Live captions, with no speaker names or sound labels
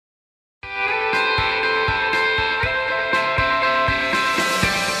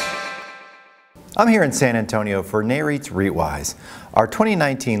I'm here in San Antonio for NAREIT's REITwise, our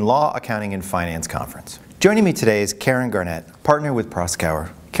 2019 Law, Accounting, and Finance Conference. Joining me today is Garnett, partner with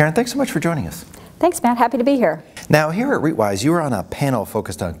Proskauer. Karen, thanks so much for joining us. Thanks, Matt. Happy to be here. Now, here at REITwise, you were on a panel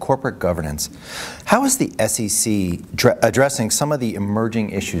focused on corporate governance. How is the SEC addressing some of the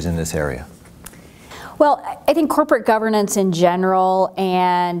emerging issues in this area? Well, I think corporate governance in general,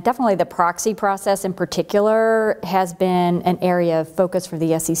 and definitely the proxy process in particular, has been an area of focus for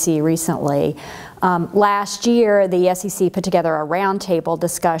the SEC recently. Last year, the SEC put together a roundtable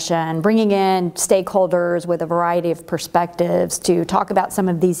discussion, bringing in stakeholders with a variety of perspectives to talk about some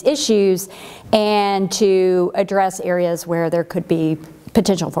of these issues and to address areas where there could be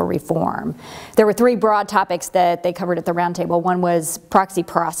potential for reform. There were three broad topics that they covered at the roundtable. One was proxy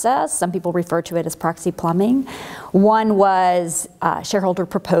process. Some people refer to it as proxy plumbing. One was shareholder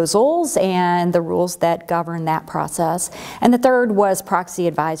proposals and the rules that govern that process. And the third was proxy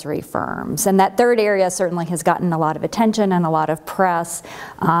advisory firms. And that third area certainly has gotten a lot of attention and a lot of press.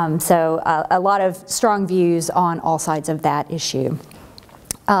 So a lot of strong views on all sides of that issue.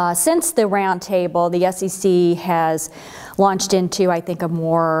 Since the roundtable, the SEC has launched into, I think, a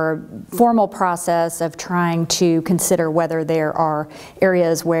more formal process of trying to consider whether there are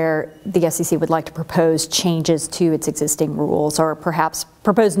areas where the SEC would like to propose changes to its existing rules or perhaps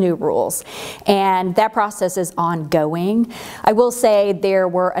propose new rules. And that process is ongoing. I will say there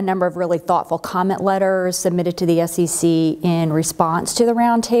were a number of really thoughtful comment letters submitted to the SEC in response to the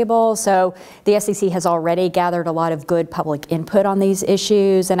roundtable. So the SEC has already gathered a lot of good public input on these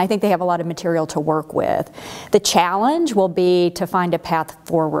issues, and I think they have a lot of material to work with. The challenge will be to find a path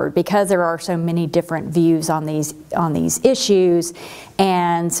forward because there are so many different views on these issues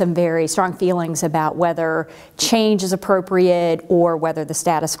and some very strong feelings about whether change is appropriate or whether the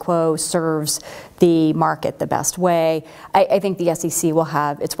status quo serves the market the best way. I think the SEC will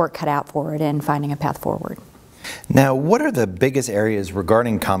have its work cut out for it in finding a path forward. Now, what are the biggest areas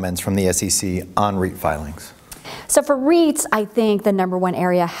regarding comments from the SEC on REIT filings? So for REITs, I think the number one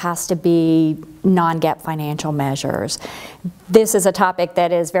area has to be non-GAAP financial measures. This is a topic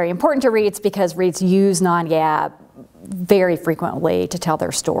that is very important to REITs because REITs use non-GAAP very frequently to tell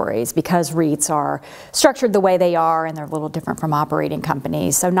their stories because REITs are structured the way they are and they're a little different from operating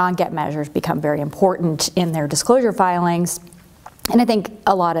companies. So non-GAAP measures become very important in their disclosure filings. And I think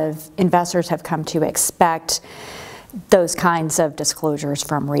a lot of investors have come to expect those kinds of disclosures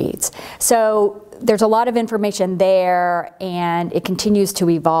from REITs. So there's a lot of information there and it continues to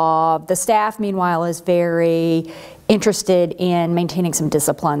evolve. The staff, meanwhile, is very interested in maintaining some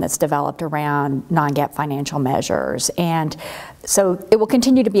discipline that's developed around non-GAAP financial measures. And so it will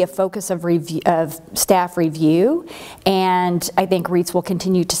continue to be a focus of staff review, and I think REITs will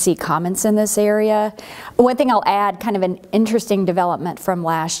continue to see comments in this area. One thing I'll add, kind of an interesting development from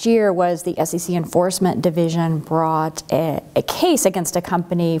last year, was the SEC Enforcement Division brought a case against a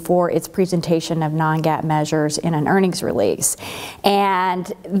company for its presentation of non-GAAP measures in an earnings release.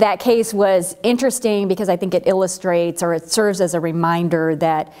 And that case was interesting because I think it illustrates, or it serves as a reminder,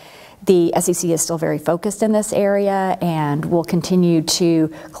 that the SEC is still very focused in this area and will continue to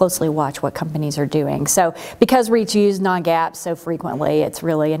closely watch what companies are doing. So because REITs use non-GAAP so frequently, it's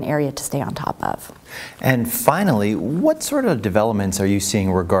really an area to stay on top of. And finally, what sort of developments are you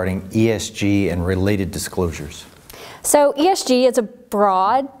seeing regarding ESG and related disclosures? So ESG is a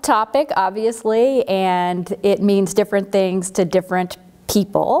broad topic, obviously, and it means different things to different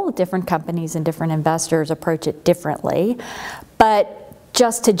people. Different companies and different investors approach it differently. But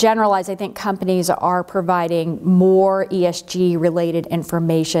just to generalize, I think companies are providing more ESG-related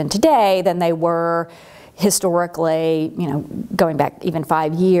information today than they were historically, going back even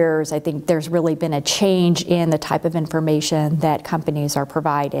 5 years. I think there's really been a change in the type of information that companies are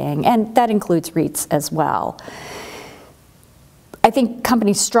providing, and that includes REITs as well. I think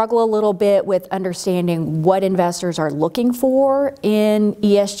companies struggle a little bit with understanding what investors are looking for in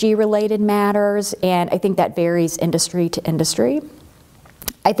ESG-related matters, and I think that varies industry to industry.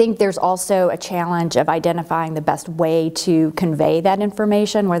 I think there's also a challenge of identifying the best way to convey that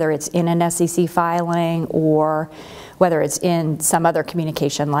information, whether it's in an SEC filing or whether it's in some other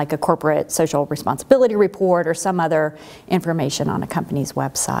communication like a corporate social responsibility report or some other information on a company's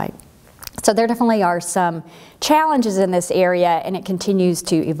website. So there definitely are some challenges in this area, and it continues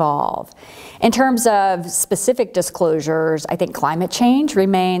to evolve. In terms of specific disclosures, I think climate change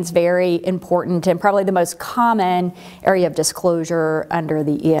remains very important and probably the most common area of disclosure under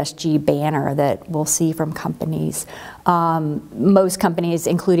the ESG banner that we'll see from companies Most companies,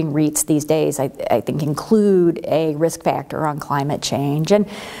 including REITs these days, I think include a risk factor on climate change. And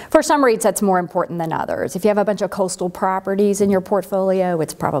for some REITs, that's more important than others. If you have a bunch of coastal properties in your portfolio,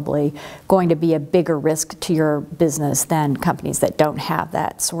 it's probably going to be a bigger risk to your business than companies that don't have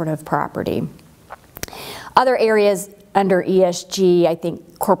that sort of property. Other areas under ESG, I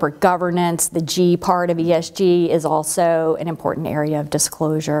think corporate governance, the G part of ESG, is also an important area of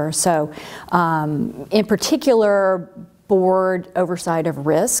disclosure. So in particular, board oversight of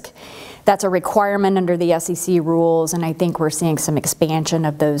risk. That's a requirement under the SEC rules, and I think we're seeing some expansion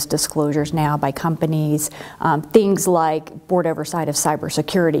of those disclosures now by companies. Things like board oversight of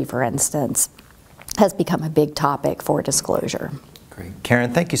cybersecurity, for instance, has become a big topic for disclosure. Great.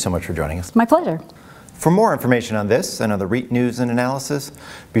 Karen, thank you so much for joining us. My pleasure. For more information on this and other REIT news and analysis,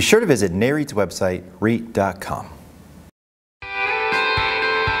 be sure to visit NAREIT's website, REIT.com.